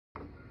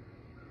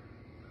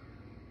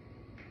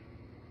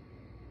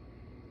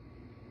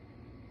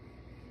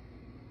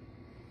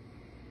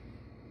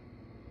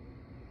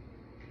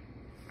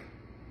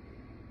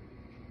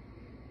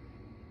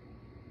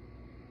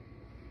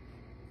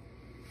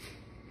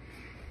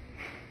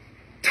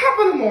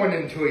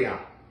morning to ya.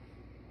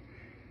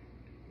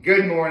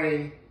 Good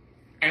morning,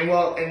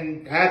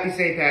 and happy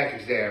St.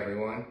 Patrick's Day,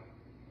 everyone.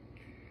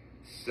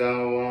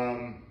 So,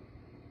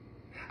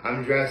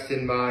 I'm dressed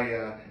in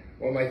my,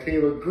 one of my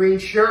favorite green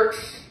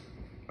shirts,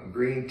 a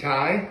green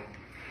tie.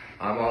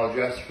 I'm all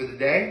dressed for the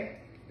day.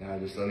 Now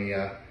just let me,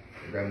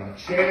 grab my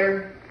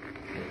chair.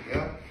 There we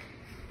go.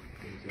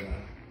 It's,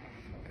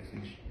 nice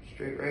and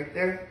straight right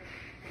there.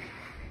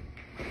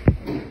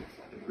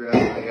 Grab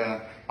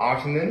my,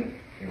 ottoman.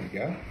 Here we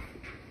go.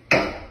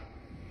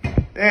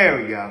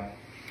 There we go.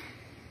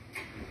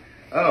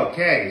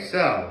 Okay,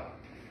 so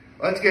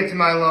let's get to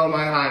my low,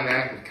 my high, my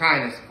act of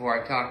kindness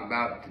before I talk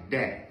about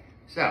today.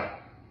 So,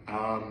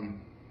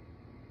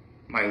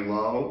 my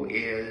low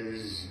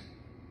is,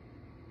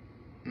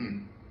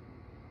 don't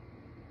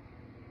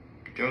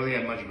really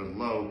have much of a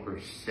low per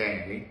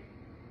se.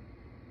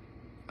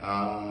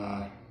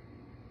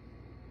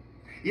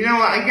 You know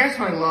what, I guess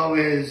my low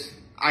is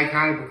I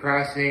kind of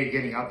procrastinated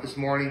getting up this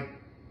morning.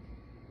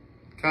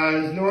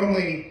 Cause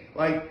normally,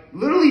 like,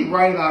 literally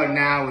right about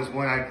now is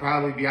when I'd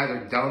probably be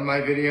either done with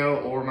my video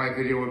or my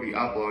video would be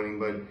uploading,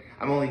 but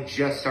I'm only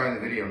just starting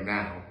the video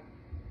now.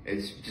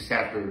 It's just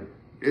after,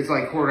 it's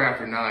like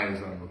 9:15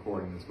 is when I'm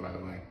recording this, by the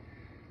way.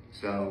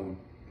 So,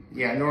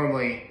 yeah,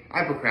 normally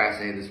I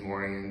procrastinated this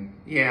morning, and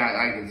yeah,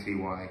 I can see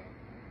why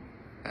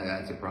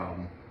that's a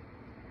problem.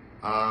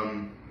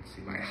 Let's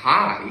see, my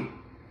high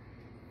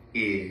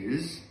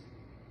is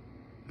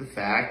the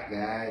fact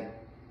that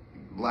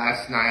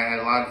last night I had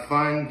a lot of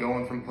fun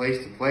going from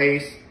place to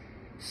place,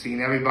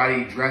 seeing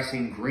everybody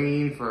dressing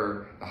green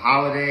for the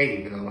holiday,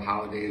 even though the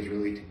holiday is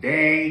really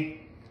today.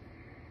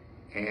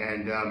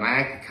 And my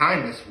act of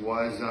kindness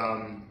was,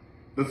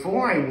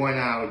 before I went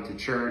out to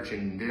church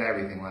and did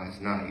everything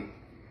last night,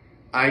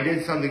 I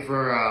did something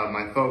for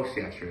my folks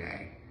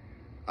yesterday.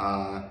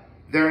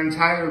 Their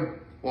entire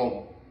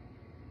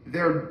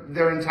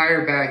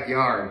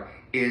backyard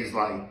is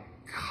like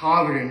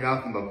covered in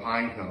nothing but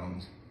pine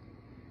cones.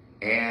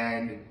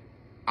 And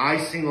I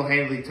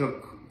single-handedly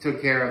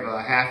took care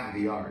of half of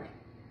the yard.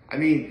 I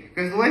mean,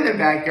 because the way the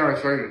backyard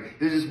started,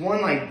 there's this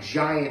one like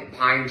giant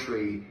pine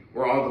tree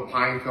where all the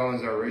pine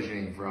cones are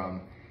originating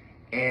from.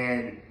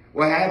 And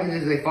what happens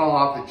is they fall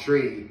off the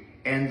tree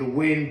and the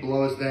wind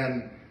blows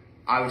them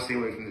obviously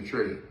away from the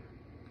tree.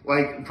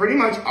 Like pretty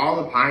much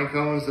all the pine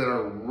cones that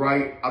are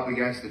right up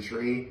against the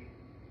tree,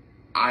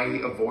 I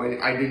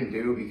didn't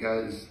do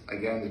because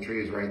again, the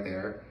tree is right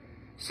there.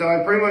 So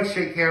I pretty much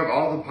take care of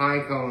all the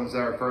pine cones that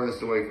are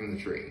furthest away from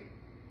the tree,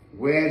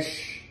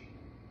 which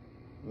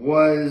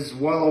was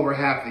well over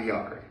half the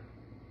yard.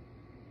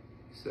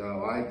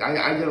 So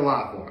I did a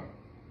lot for them.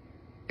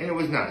 And it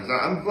was nice.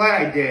 I'm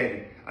glad I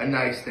did a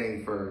nice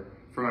thing for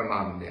my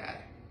mom and dad.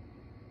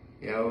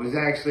 You know, it was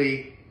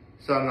actually,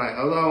 so I'm like,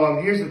 hello,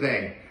 here's the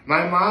thing.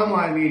 My mom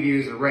wanted me to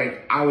use a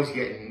rake. I was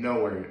getting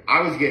nowhere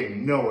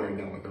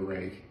done with a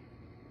rake.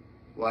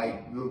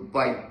 Like,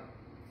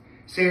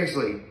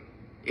 seriously.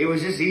 It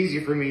was just easy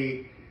for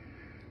me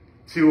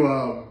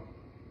to,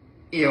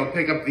 you know,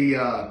 pick up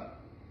the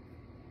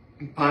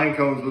pine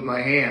cones with my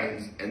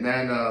hands and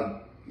then,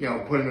 you know,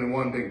 put them in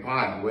one big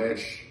pile,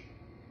 which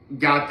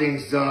got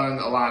things done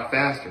a lot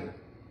faster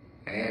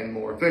and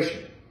more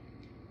efficient,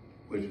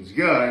 which was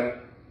good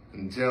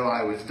until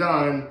I was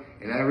done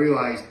and I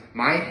realized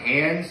my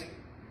hands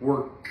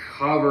were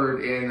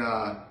covered in,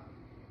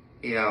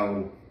 you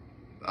know,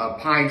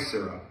 pine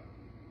syrup,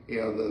 you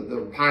know,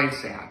 the pine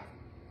sap,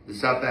 the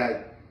stuff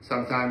that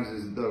sometimes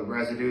is the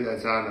residue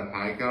that's on the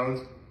pine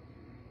cones.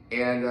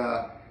 And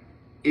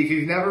if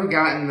you've never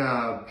gotten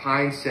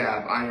pine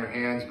sap on your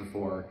hands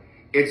before,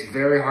 it's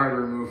very hard to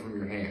remove from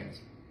your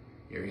hands.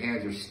 Your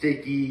hands are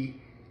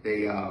sticky.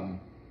 They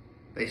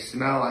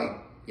smell like,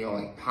 you know,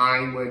 like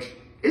pine, which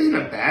isn't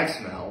a bad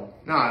smell,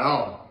 not at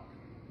all.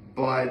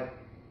 But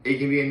it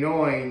can be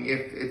annoying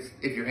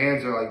if your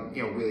hands are like,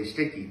 you know, really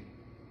sticky.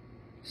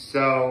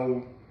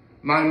 So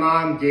my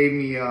mom gave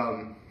me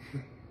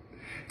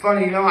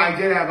funny, you know, I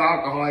did have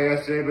alcohol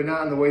yesterday, but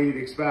not in the way you'd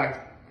expect.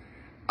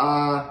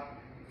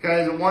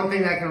 Because one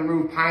thing that can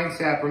remove pine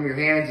sap from your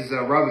hands is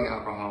rubbing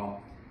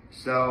alcohol.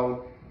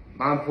 So,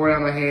 mom poured it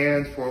on my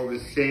hands, poured it over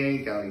the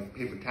sink, got like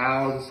paper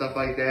towels and stuff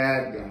like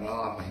that, got it all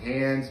off my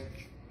hands,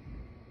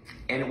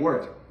 and it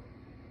worked.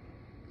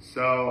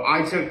 So,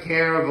 I took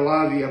care of a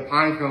lot of the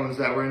pine cones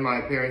that were in my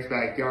parents'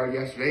 backyard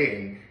yesterday,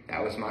 and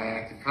that was my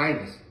act of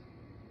kindness.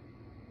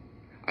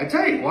 I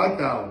tell you what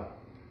though,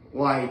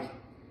 like,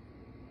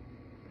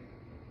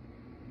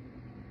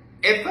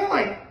 it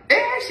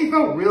actually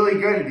felt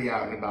really good to be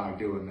out and about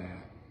doing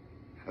that.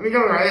 I mean,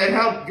 don't worry,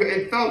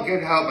 it felt good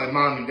to help my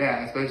mom and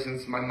dad, especially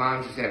since my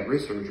mom just had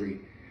wrist surgery.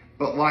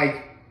 But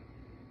like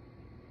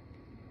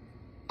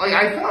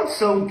I felt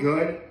so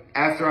good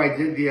after I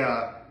did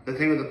the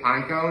thing with the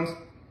pine cones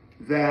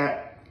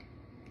that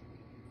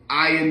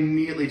I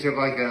immediately took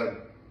like a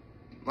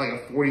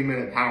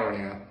 40-minute power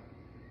nap.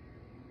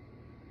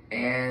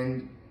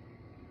 And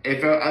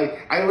it felt,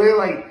 I literally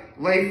like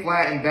lay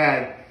flat in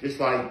bed, just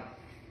like,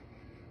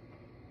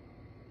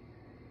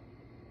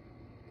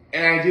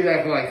 and I do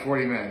that for like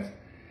 40 minutes.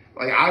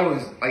 I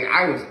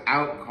was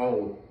out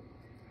cold,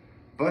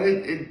 but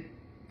it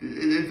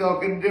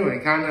felt good to do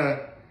it.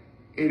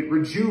 It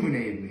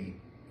rejuvenated me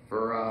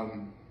for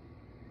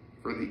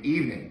the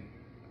evening.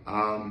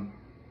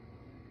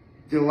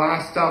 Did a lot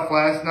of stuff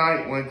last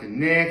night. Went to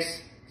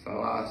Nick's, saw a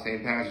lot of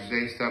St. Patrick's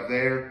Day stuff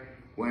there.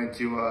 Went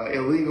to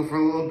Illegal for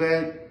a little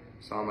bit,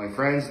 saw my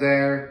friends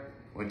there.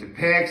 Went to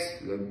Pix,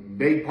 the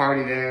big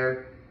party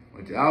there.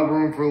 Went to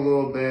Elbroom for a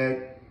little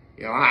bit.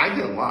 You know, I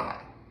did a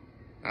lot.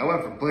 I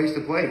went from place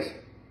to place,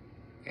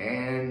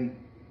 and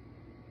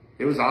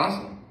it was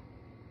awesome.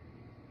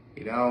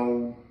 You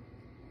know,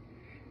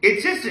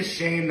 it's just a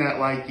shame that,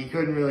 like, you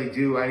couldn't really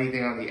do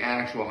anything on the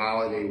actual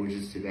holiday, which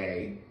is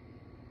today,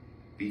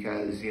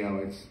 because, you know,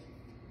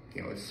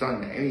 it's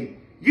Sunday. I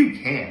mean, you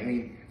can. I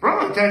mean, for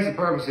all intents and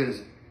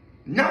purposes,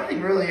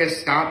 nothing really is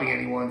stopping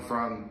anyone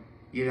from,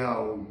 you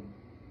know,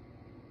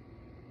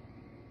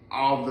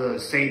 all the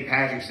St.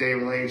 Patrick's Day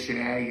related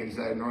shenanigans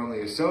that are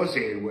normally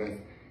associated with,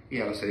 you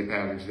know, St.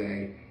 Patrick's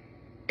Day,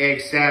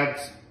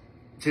 except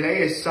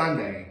today is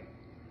Sunday.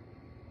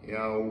 You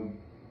know,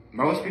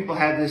 most people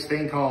have this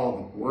thing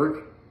called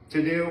work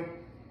to do,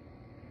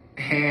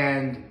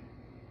 and,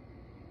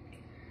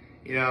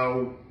 you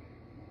know,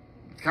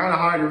 it's kind of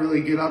hard to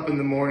really get up in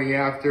the morning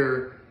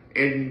after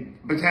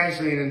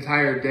potentially an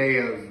entire day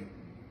of,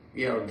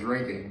 you know,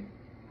 drinking,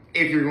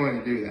 if you're going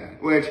to do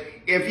that. Which,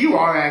 if you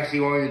are actually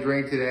going to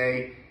drink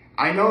today,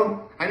 I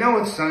know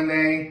it's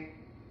Sunday,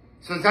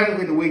 so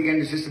technically the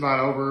weekend is just about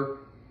over,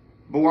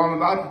 but what I'm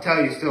about to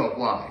tell you still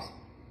applies.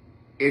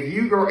 If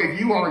you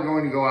are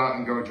going to go out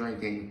and go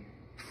drinking,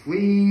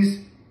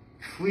 please,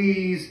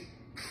 please,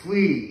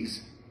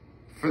 please,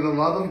 for the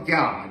love of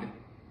God,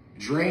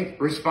 drink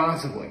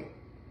responsibly.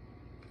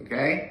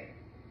 Okay?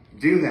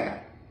 Do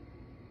that.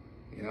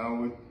 You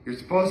know, you're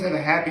supposed to have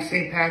a happy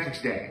St.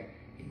 Patrick's Day.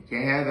 You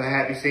can't have a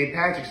happy St.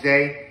 Patrick's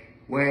Day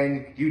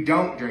when you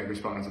don't drink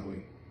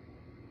responsibly,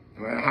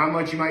 no matter how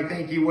much you might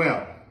think you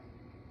will.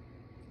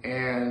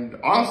 And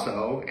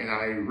also, and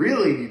I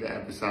really need to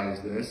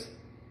emphasize this,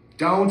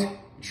 don't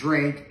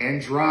drink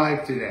and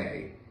drive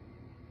today,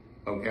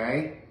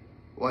 okay?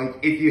 Like,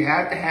 if you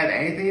have to have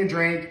anything to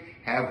drink,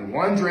 have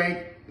one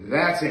drink,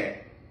 that's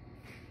it.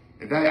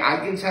 In fact,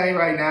 I can tell you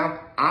right now,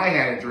 I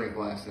had a drink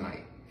last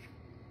night.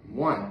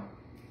 One.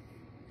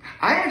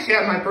 I actually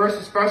had my first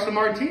espresso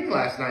martini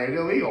last night at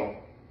Illegal.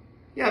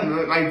 Yeah,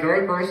 my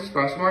very first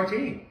espresso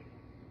martini.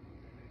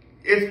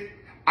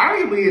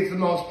 Arguably, it's the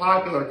most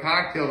popular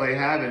cocktail they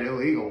have at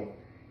Illegal.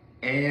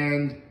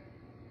 And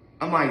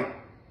I'm like,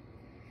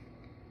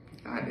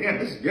 God damn,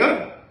 this is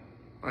good.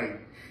 Like,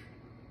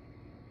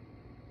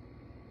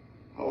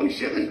 holy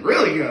shit, this is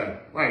really good.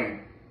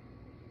 Like,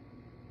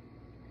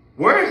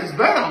 where has this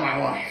been all my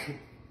life?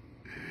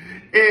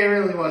 It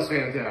really was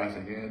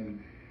fantastic.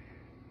 And,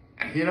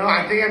 you know,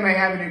 I think I may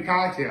have a new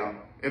cocktail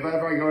if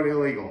ever I go to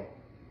Illegal.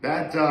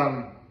 That's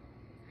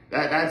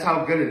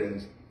how good it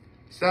is.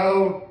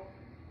 So,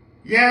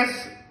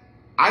 yes,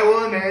 I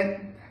will admit,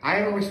 I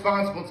am a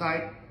responsible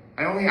type.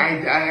 I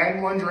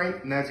had one drink,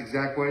 and that's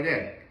exactly what I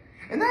did.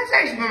 And that's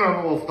actually been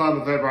my rule of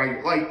thumb if ever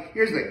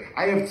here's the thing.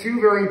 I have two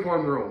very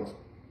important rules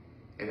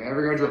if I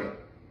ever go drink.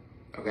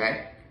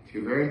 Okay?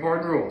 Two very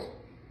important rules.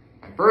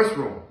 My first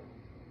rule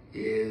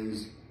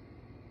is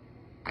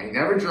I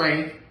never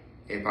drink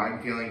if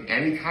I'm feeling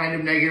any kind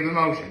of negative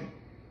emotion.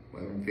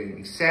 Whether I'm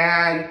feeling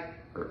sad,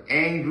 or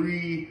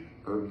angry,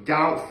 or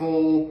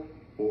doubtful,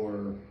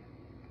 or,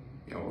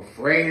 you know,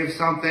 afraid of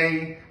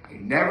something. I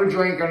never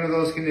drink under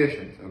those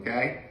conditions,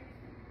 okay?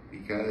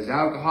 Because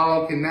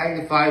alcohol can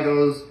magnify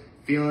those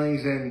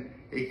feelings, and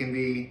it can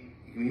be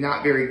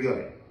not very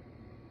good.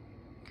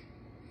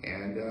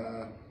 And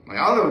my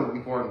other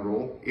important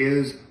rule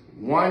is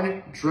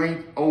one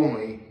drink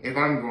only if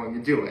I'm going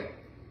to do it.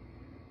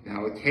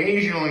 Now,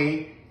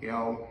 occasionally, you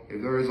know,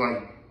 if there's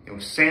like, you know,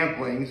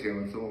 samplings, you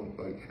know, it's a little,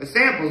 like, a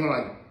sample is not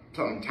like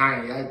something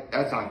tiny,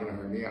 that's not gonna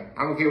hurt me.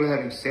 I'm okay with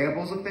having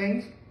samples of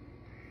things.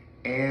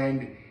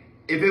 And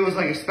if it was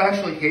like a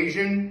special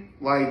occasion,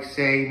 like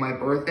say my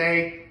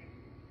birthday,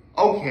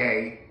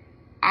 okay,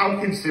 I'll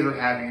consider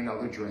having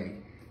another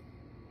drink.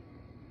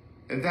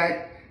 And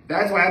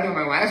that's what happened on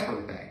my last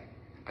birthday.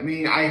 I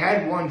mean, I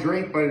had one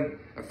drink, but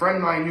a friend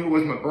of mine knew it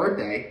was my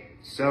birthday,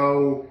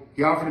 so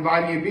he offered to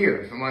buy me a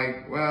beer. So I'm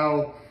like,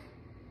 well,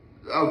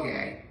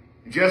 okay,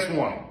 just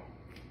one.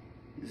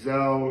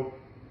 So,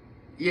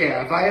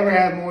 yeah, if I ever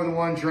have more than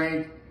one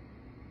drink,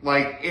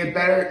 like,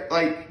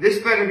 this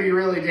better be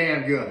really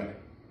damn good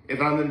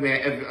if I'm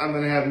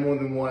gonna have more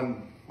than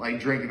one, like,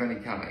 drink of any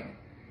kind.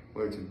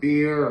 Whether it's a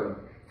beer, or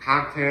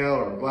cocktail,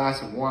 or a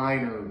glass of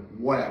wine, or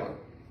whatever.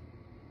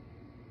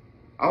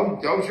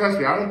 Oh, trust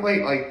me, I don't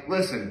play, like,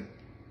 listen,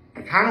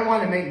 I kind of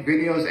want to make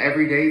videos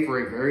every day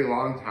for a very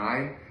long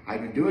time.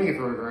 I've been doing it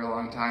for a very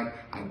long time.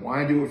 I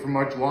want to do it for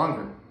much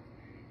longer.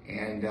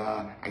 And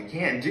I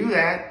can't do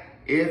that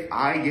if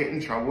I get in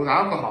trouble with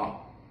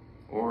alcohol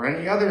or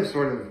any other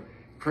sort of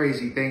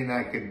crazy thing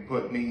that could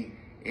put me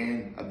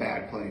in a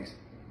bad place.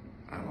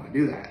 I don't want to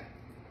do that.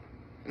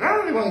 And I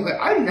don't even want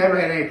to, I've never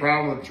had any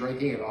problem with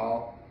drinking at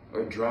all.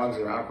 or drugs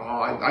or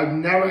alcohol. I've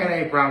never had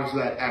any problems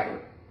with that ever.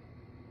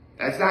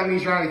 That's not me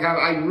trying to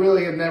comment. I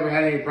really have never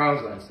had any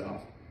problems with that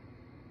stuff.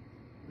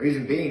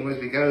 Reason being was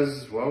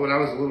because, well, when I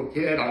was a little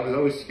kid, I was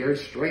always scared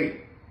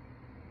straight.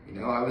 You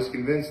know, I was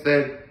convinced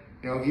that,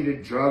 you know, if you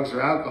did drugs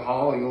or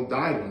alcohol, you'll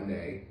die one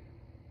day.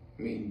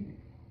 I mean,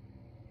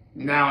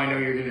 now I know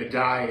you're going to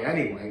die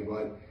anyway,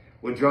 but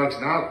with drugs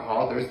and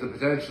alcohol, there's the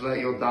potential that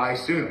you'll die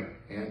sooner.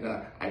 And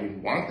I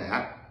didn't want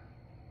that.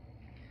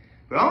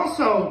 But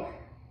also,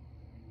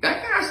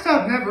 that kind of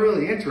stuff never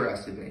really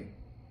interested me.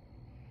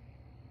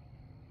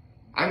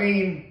 I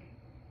mean,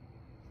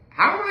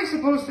 how am I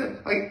supposed to,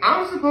 like,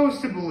 I'm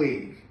supposed to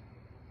believe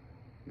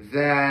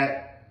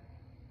that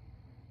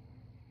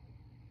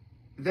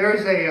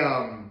there's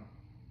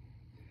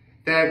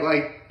that,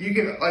 like, you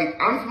can, like,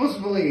 I'm supposed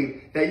to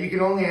believe that you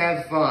can only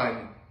have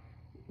fun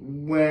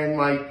when,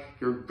 like,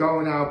 you're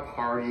going out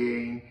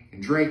partying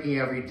and drinking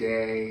every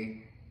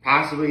day,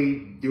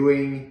 possibly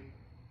doing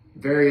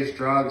various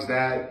drugs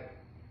that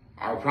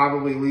are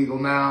probably legal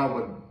now,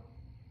 but,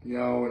 you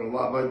know, and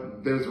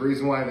but there's a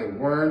reason why they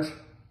weren't.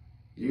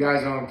 You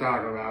guys know what I'm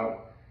talking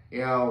about. You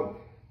know,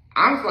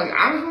 I'm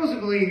supposed to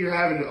believe you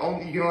can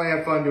only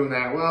have fun doing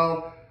that.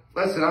 Well,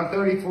 listen, I'm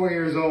 34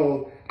 years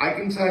old. I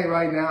can tell you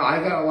right now,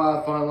 I've had a lot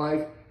of fun in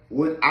life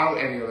without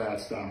any of that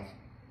stuff.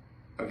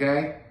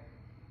 Okay?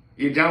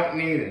 You don't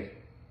need it.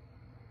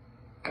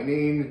 I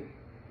mean,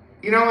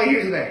 you know what?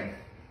 Here's the thing.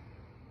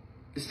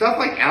 Stuff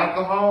like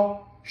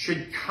alcohol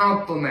should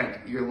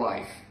complement your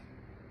life,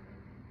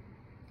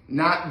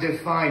 not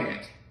define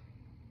it.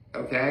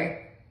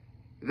 Okay?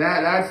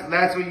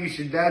 That's what you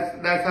should,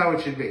 that's how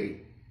it should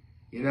be.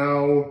 You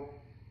know,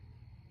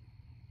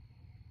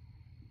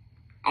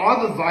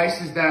 all the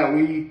vices that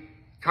we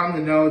come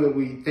to know that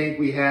we think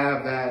we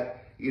have,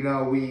 that, you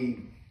know, we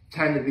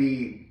tend to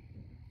be,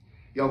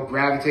 you know,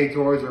 gravitate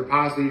towards or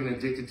possibly even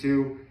addicted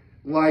to,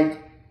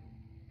 like,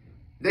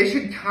 they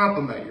should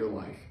complement your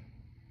life,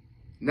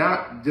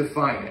 not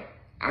define it.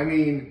 I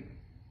mean,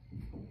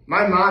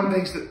 my mom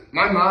thinks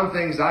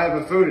I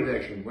have a food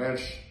addiction,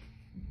 which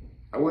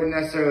I wouldn't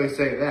necessarily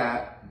say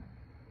that,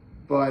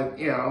 but,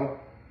 you know,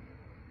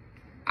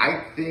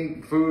 I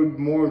think food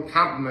more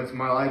complements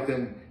my life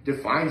than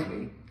defines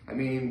me. I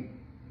mean,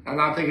 I'm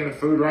not thinking of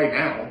food right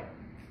now.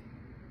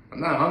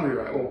 I'm not hungry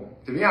right now. Well,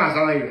 to be honest,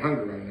 I'm not even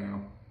hungry right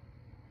now.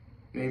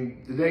 I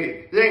mean, the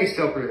day is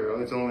still pretty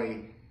early. It's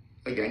only,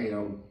 again, you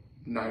know,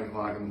 9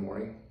 o'clock in the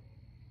morning.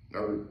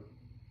 Or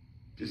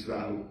just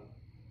about,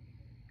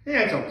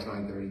 yeah, it's almost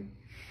 9:30.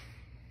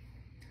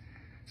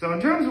 So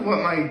in terms of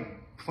what my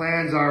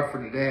plans are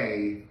for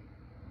today,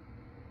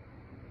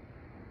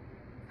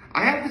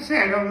 I have to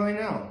say I don't really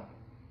know.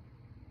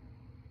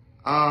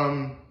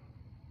 I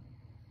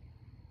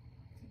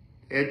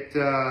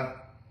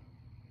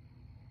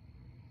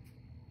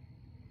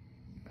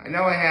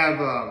know I have,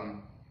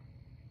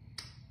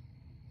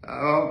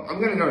 I'm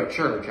going to go to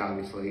church,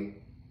 obviously.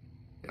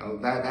 You know,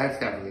 that's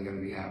definitely going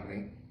to be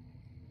happening.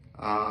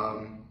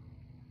 I'm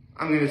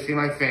going to see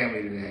my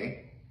family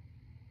today.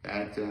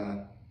 That's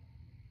going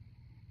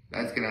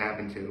to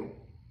happen too.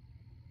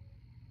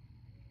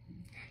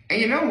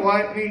 And you know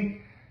what? I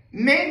mean,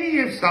 maybe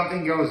if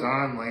something goes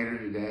on later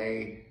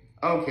today,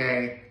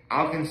 okay,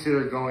 I'll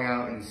consider going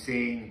out and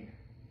seeing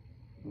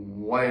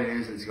what it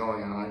is that's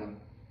going on.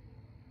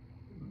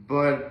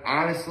 But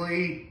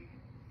honestly,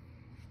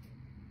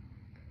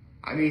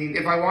 I mean,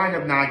 if I wind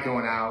up not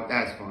going out,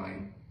 that's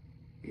fine.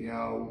 You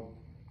know,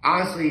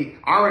 honestly,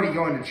 already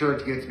going to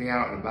church gets me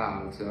out and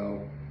about,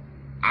 so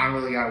I don't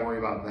really got to worry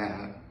about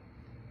that.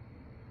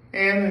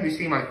 And I'm going to be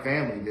seeing my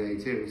family today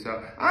too.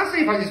 So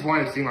honestly, if I just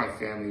wanted to see my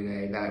family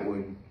today,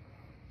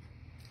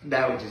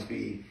 that would just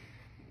be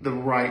the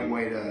right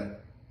way to,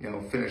 you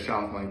know, finish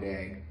off my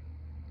day.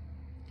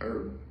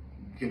 Or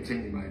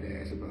continue my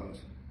day, I suppose.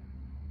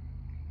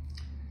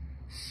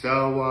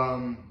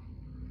 So,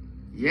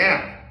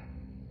 yeah,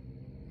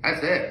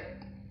 that's it.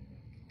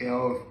 You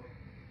know,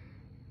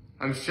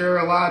 I'm sure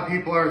a lot of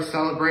people are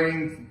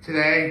celebrating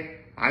today.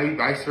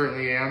 I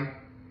certainly am.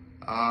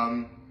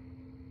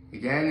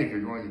 Again, if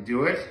you're going to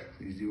do it,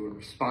 please do it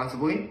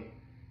responsibly.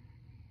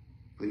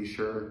 Please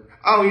sure.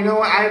 Oh, you know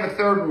what? I have a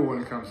third rule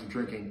when it comes to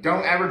drinking.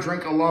 Don't ever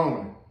drink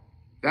alone.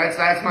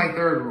 That's my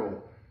third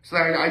rule. So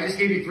I just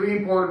gave you 3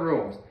 important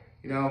rules.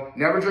 You know,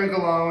 never drink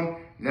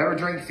alone, never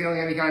drink feeling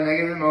any kind of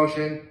negative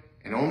emotion,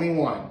 and only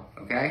one,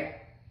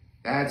 okay?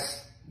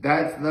 Those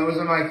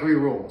are my 3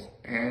 rules,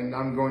 and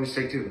I'm going to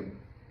stick to them.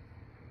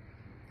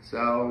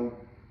 So,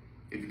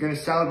 if you're going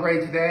to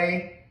celebrate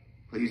today,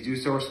 please do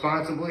so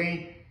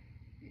responsibly.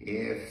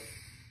 If,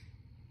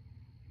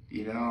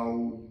 you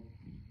know,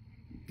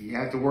 you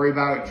have to worry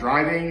about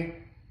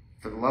driving,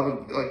 for the love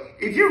of, like,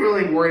 if you're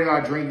really worried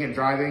about drinking and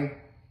driving,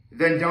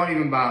 then don't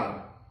even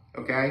bother,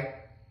 okay?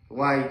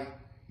 Like,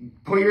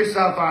 put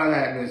yourself out of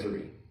that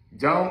misery.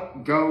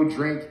 Don't go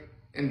drink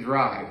and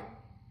drive.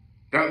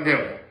 Don't do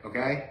it,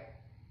 okay?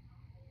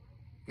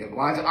 You have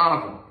lots of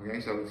alcohol, okay?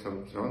 So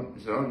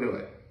don't do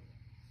it.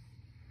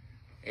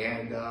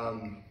 And,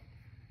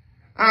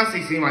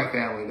 honestly, see my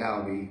family,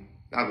 that'll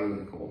That'd be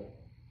really cool.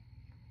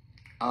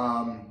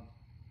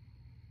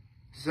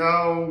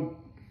 So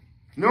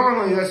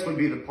normally this would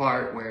be the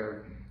part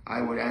where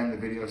I would end the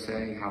video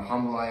saying how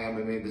humble I am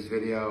I made this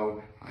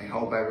video. I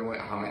hope everyone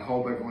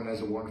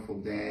has a wonderful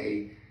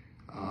day.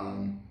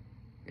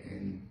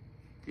 And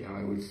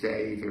I would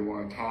say if you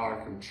want to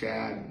talk or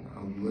chat,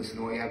 listen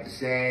to what you have to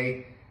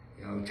say.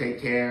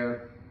 Take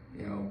care.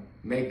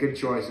 Make good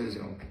choices.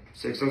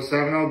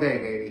 607 all day,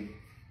 baby.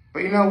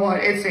 But you know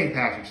what? It's St.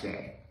 Patrick's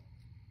Day.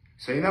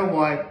 So you know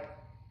what?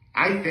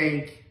 I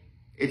think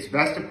it's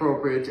best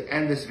appropriate to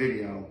end this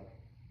video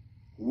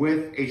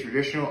with a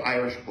traditional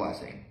Irish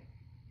blessing.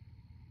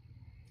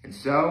 And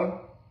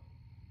so,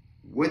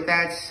 with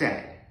that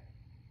said,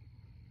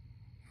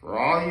 for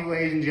all you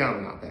ladies and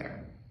gentlemen out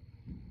there,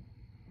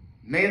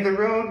 may the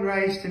road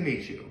rise to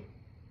meet you.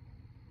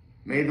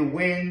 May the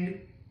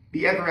wind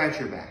be ever at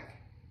your back.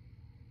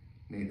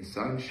 May the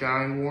sun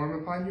shine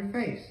warm upon your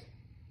face,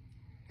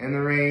 and the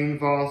rain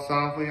fall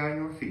softly on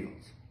your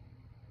fields.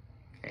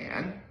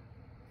 And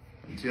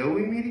until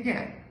we meet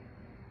again,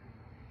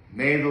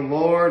 may the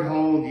Lord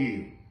hold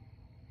you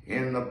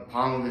in the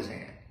palm of his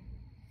hand.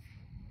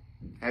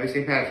 Happy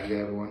St. Patrick's Day,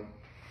 everyone.